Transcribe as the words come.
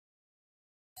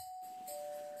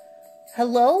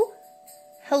Hello?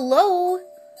 Hello?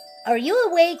 Are you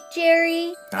awake,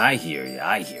 Jerry? I hear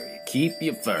you. Keep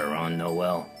your fur on,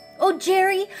 Noel. Oh,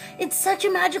 Jerry, it's such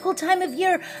a magical time of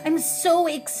year. I'm so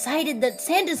excited that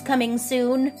Santa's coming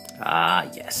soon. Ah,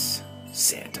 yes.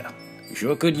 Santa. We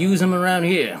sure could use him around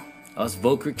here. Us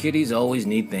VOKRA kitties always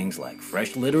need things like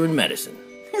fresh litter and medicine.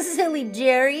 Silly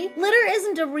Jerry. Litter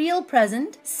isn't a real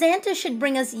present. Santa should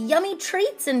bring us yummy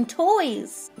treats and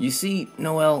toys. You see,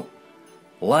 Noel,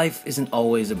 life isn't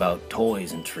always about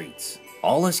toys and treats.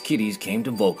 All us kitties came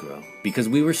to VOKRA because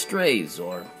we were strays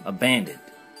or abandoned.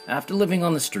 After living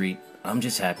on the street, I'm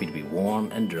just happy to be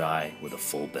warm and dry with a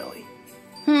full belly.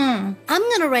 I'm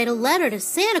gonna write a letter to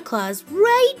Santa Claus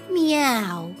right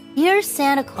meow. Dear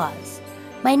Santa Claus,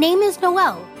 my name is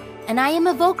Noel, and I am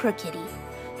a VOKRA kitty.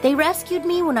 They rescued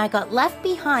me when I got left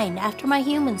behind after my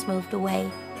humans moved away.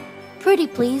 Pretty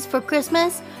please, for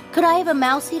Christmas, could I have a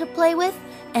mousie to play with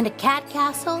and a cat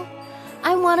castle?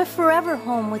 I want a forever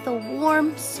home with a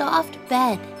warm, soft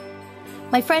bed.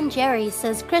 My friend Jerry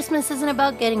says Christmas isn't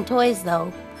about getting toys,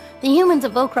 though. The humans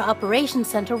at VOKRA Operations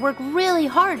Center work really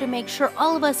hard to make sure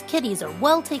all of us kitties are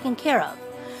well taken care of.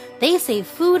 They say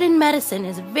food and medicine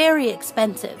is very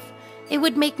expensive. It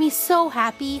would make me so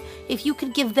happy if you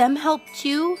could give them help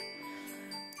too.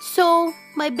 So,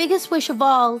 my biggest wish of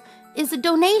all is a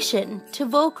donation to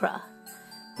VOKRA.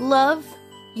 Love,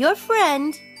 your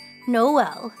friend,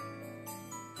 Noel.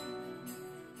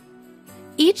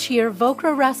 Each year,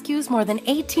 VOKRA rescues more than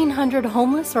 1,800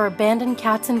 homeless or abandoned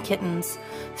cats and kittens.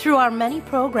 Through our many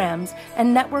programs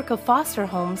and network of foster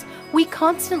homes, we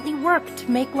constantly work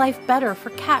to make life better for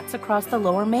cats across the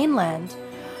Lower Mainland.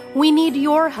 We need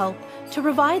your help to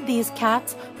provide these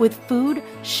cats with food,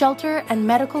 shelter, and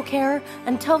medical care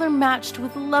until they're matched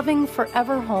with loving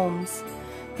forever homes.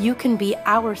 You can be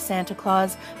our Santa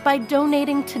Claus by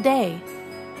donating today.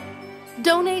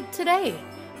 Donate today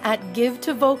at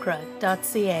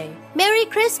givetovokra.ca. Merry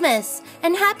Christmas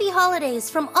and happy holidays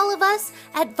from all of us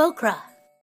at VOKRA.